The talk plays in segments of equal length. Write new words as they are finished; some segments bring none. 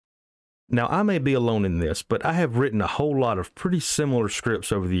Now, I may be alone in this, but I have written a whole lot of pretty similar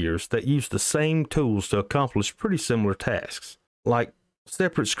scripts over the years that use the same tools to accomplish pretty similar tasks, like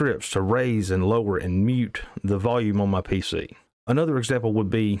separate scripts to raise and lower and mute the volume on my PC. Another example would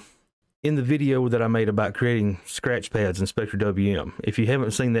be in the video that I made about creating scratch pads in Spectre WM. If you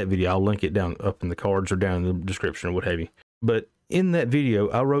haven't seen that video, I'll link it down up in the cards or down in the description or what have you. But in that video,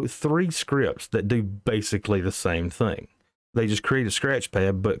 I wrote 3 scripts that do basically the same thing. They just create a scratch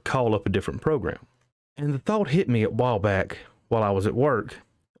pad, but call up a different program. And the thought hit me a while back while I was at work,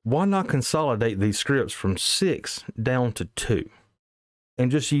 why not consolidate these scripts from 6 down to 2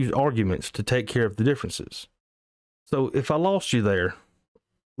 and just use arguments to take care of the differences? So if I lost you there,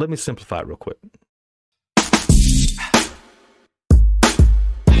 let me simplify it real quick.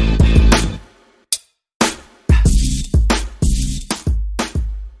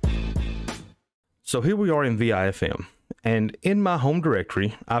 So here we are in VIFM, and in my home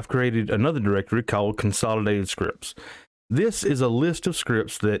directory, I've created another directory called Consolidated Scripts. This is a list of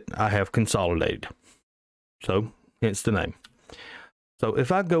scripts that I have consolidated, so hence the name. So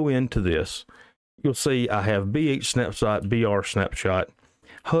if I go into this, you'll see I have BH snapshot, BR snapshot,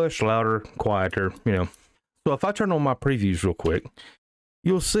 hush, louder, quieter, So if I turn on my previews real quick,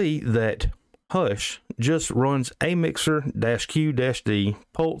 you'll see that hush just runs a mixer-q-d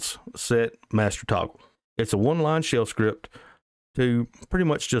pulse set master toggle. It's a one-line shell script to pretty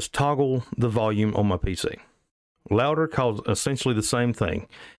much just toggle the volume on my PC. Louder calls essentially the same thing.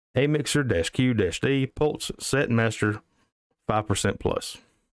 A mixer-q-d pulse set master 5% plus.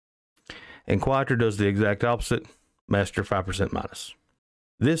 And quieter does the exact opposite, master 5% minus.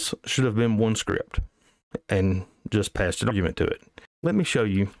 This should have been one script and just passed an argument to it. Let me show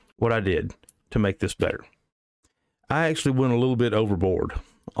you what I did to make this better. I actually went a little bit overboard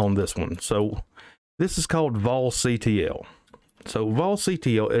on this one. So this is called volctl. So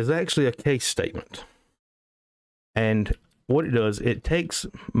volctl is actually a case statement. And what it does, it takes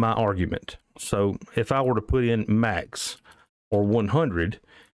my argument. So if I were to put in max or 100,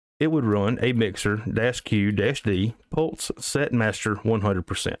 it would run a mixer-q-d pulse set master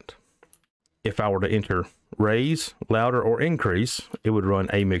 100%. If I were to enter raise, louder, or increase, it would run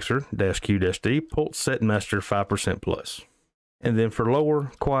a mixer-q-d pulse set master 5% plus. And then for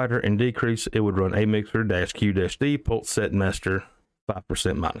lower, quieter, and decrease, it would run a mixer-q-d pulse set master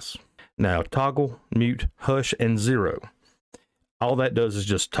 5% minus. Now toggle, mute, hush, and 0. All that does is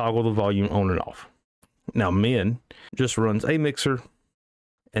just toggle the volume on and off. Now min just runs a mixer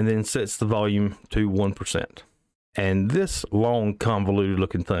and then sets the volume to 1%. And this long convoluted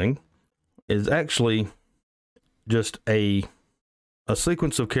looking thing is actually just a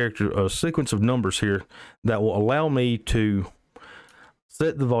sequence of numbers here that will allow me to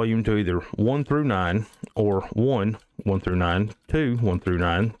set the volume to either 1 through 9 or 1 through 9, 2 1 through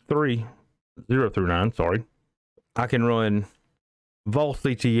 9, 3 0 through 9, sorry. I can run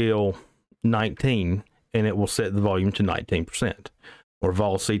volctl 19 and it will set the volume to 19%. Or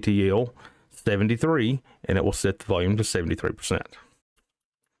volctl 73, and it will set the volume to 73%.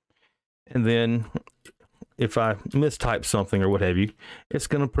 And then if I mistype something or what have you, it's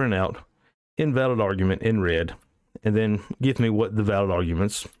going to print out invalid argument in red, and then give me what the valid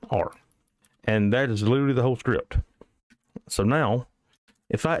arguments are. And that is literally the whole script. So now,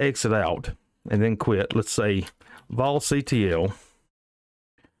 if I exit out and then quit, let's say volctl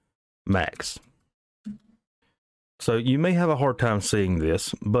max. So you may have a hard time seeing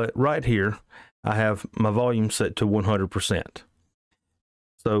this, but right here, I have my volume set to 100%.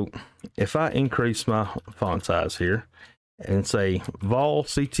 So if I increase my font size here and say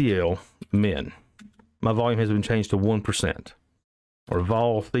volctl min, my volume has been changed to 1%. Or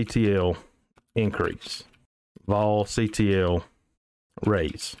volctl increase, volctl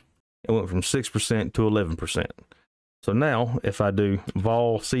raise. It went from 6% to 11%. So now if I do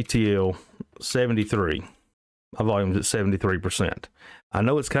volctl 73, my volume is at 73%. I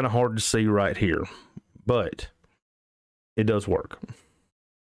know it's kind of hard to see right here, but it does work.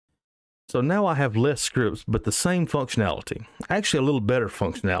 So now I have less scripts, but the same functionality. Actually, a little better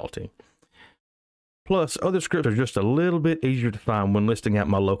functionality. Plus, other scripts are just a little bit easier to find when listing out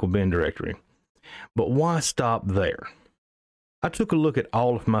my local bin directory. But why stop there? I took a look at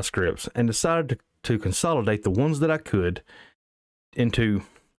all of my scripts and decided to consolidate the ones that I could into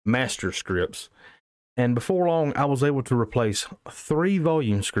master scripts. And before long, I was able to replace 3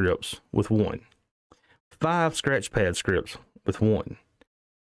 volume scripts with 1, 5 scratchpad scripts with 1,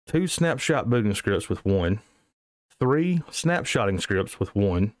 2 snapshot booting scripts with 1, 3 snapshotting scripts with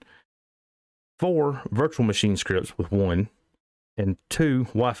 1, 4 virtual machine scripts with 1, and 2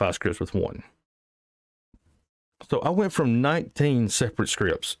 Wi-Fi scripts with 1. So I went from 19 separate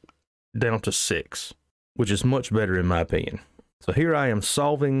scripts down to 6, which is much better in my opinion. So here I am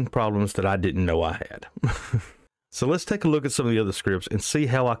solving problems that I didn't know I had. So let's take a look at some of the other scripts and see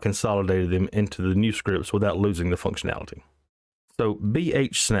how I consolidated them into the new scripts without losing the functionality. So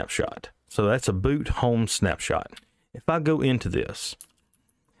BH snapshot. So that's a boot home snapshot. If I go into this,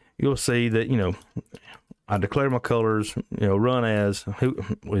 you'll see that, you know, I declare my colors, you know, run as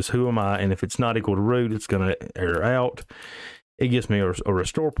who am I, and if it's not equal to root, it's going to error out. It gives me a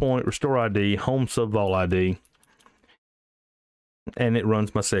restore point, restore ID, home subvol ID, and it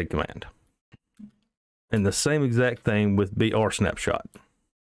runs my sed command. And the same exact thing with BR snapshot.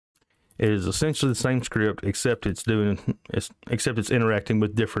 It is essentially the same script, except it's interacting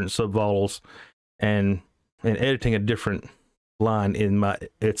with different subvols and editing a different line in my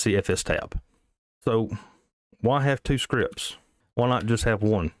etcfs tab. So why have 2 scripts? Why not just have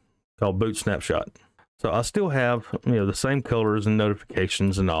one called boot snapshot? So I still have, you know, the same colors and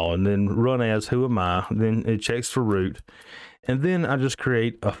notifications and all, and then run as who am I, then it checks for root, and then I just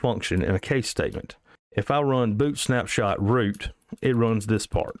create a function and a case statement. If I run boot snapshot root, it runs this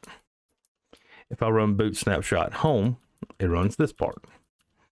part. If I run boot snapshot home, it runs this part.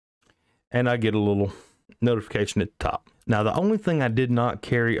 And I get a little notification at the top. Now, the only thing I did not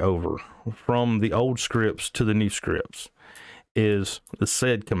carry over from the old scripts to the new scripts is the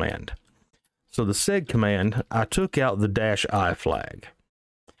sed command. So the sed command, I took out the -i flag.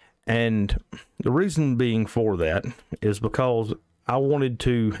 And the reason being for that is because I wanted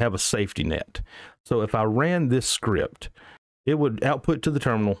to have a safety net. So if I ran this script, it would output to the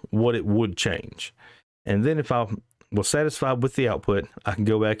terminal what it would change. And then if I was satisfied with the output, I can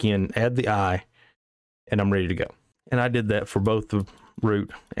go back in, add the I, and I'm ready to go. And I did that for both the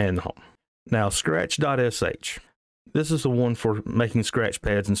root and the home. Now, scratch.sh. This is the one for making scratch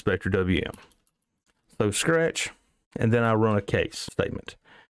pads in Spectre WM. So scratch, and then I run a case statement.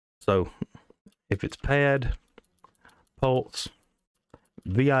 So if it's pad, pulse,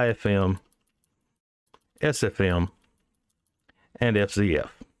 VIFM, SFM, and FZF.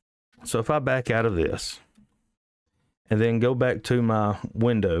 So if I back out of this and then go back to my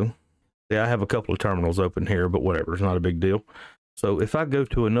window, I have a couple of terminals open here, but whatever, it's not a big deal. So if I go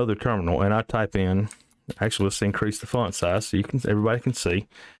to another terminal and I type in, actually let's increase the font size so everybody can see,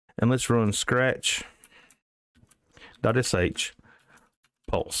 and let's run scratch.sh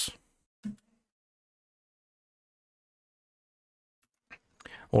pulse.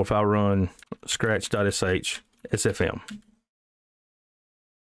 Or if I run scratch.sh SFM.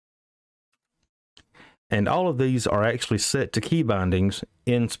 And all of these are actually set to key bindings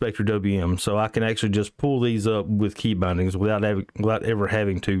in Spectre WM, so I can actually just pull these up with key bindings without ever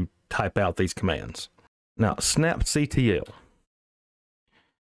having to type out these commands. Now, snapctl.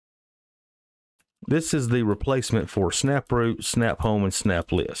 This is the replacement for snaproot, snaphome, and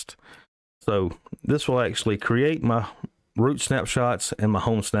snaplist. So this will actually create my root snapshots and my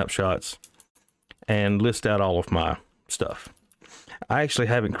home snapshots and list out all of my stuff. I actually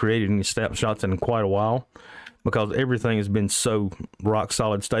haven't created any snapshots in quite a while because everything has been so rock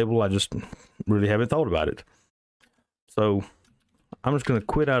solid stable. I just really haven't thought about it. So I'm just going to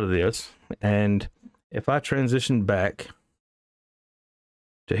quit out of this, and if I transition back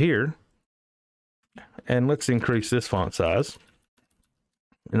to here, and let's increase this font size,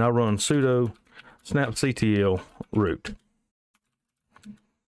 and I run sudo snapctl root,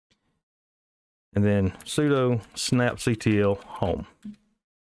 and then sudo snapctl home,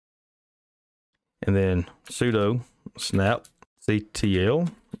 and then sudo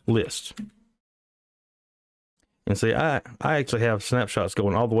snapctl list. And see, I actually have snapshots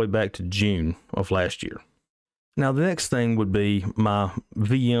going all the way back to June of last year. Now the next thing would be my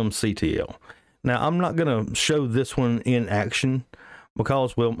vmctl. Now I'm not going to show this one in action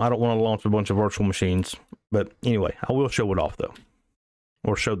because, well, I don't want to launch a bunch of virtual machines. But anyway, I will show it off though,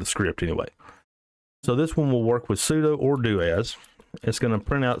 or show the script anyway. So this one will work with sudo or do as. It's going to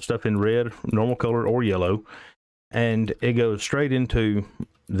print out stuff in red, normal color, or yellow, and it goes straight into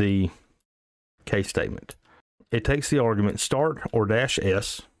the case statement. It takes the argument start or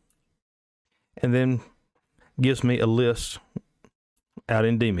 -s, and then gives me a list out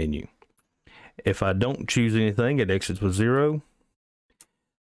in D menu. If I don't choose anything, it exits with 0.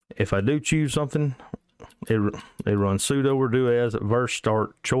 If I do choose something, it runs sudo or do as verse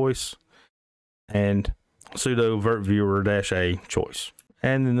start choice and sudo vert viewer -a choice.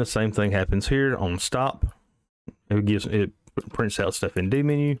 And then the same thing happens here on stop. It prints out stuff in D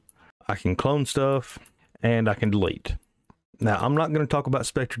menu. I can clone stuff and I can delete. Now I'm not going to talk about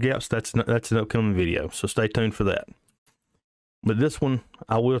Spectre gaps. That's an upcoming video, so stay tuned for that. But this one,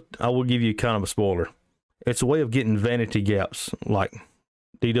 I will give you kind of a spoiler. It's a way of getting vanity gaps like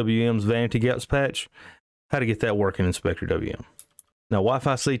DWM's vanity gaps patch, how to get that working in Inspector WM. Now,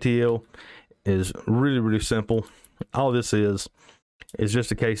 Wi-Fi CTL is really simple. All this is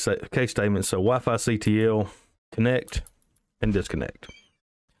just a case statement. So Wi-Fi CTL, connect and disconnect.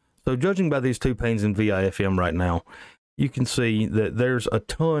 So judging by these two panes in VIFM right now, you can see that there's a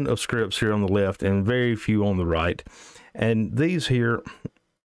ton of scripts here on the left and very few on the right. And these here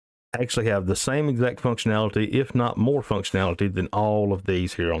actually have the same exact functionality, if not more functionality, than all of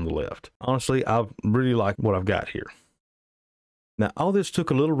these here on the left. Honestly, I really like what I've got here. Now, all this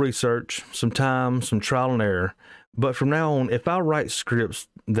took a little research, some time, some trial and error, but from now on, if I write scripts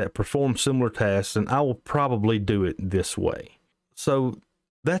that perform similar tasks, then I will probably do it this way. So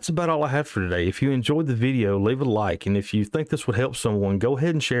that's about all I have for today. If you enjoyed the video, leave a like, and if you think this would help someone, go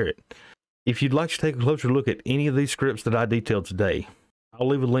ahead and share it. If you'd like to take a closer look at any of these scripts that I detailed today, I'll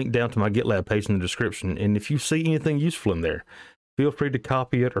leave a link down to my GitLab page in the description, and if you see anything useful in there, feel free to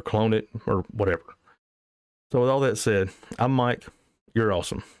copy it or clone it or whatever. So with all that said, I'm Mike, you're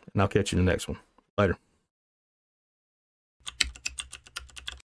awesome, and I'll catch you in the next one. Later.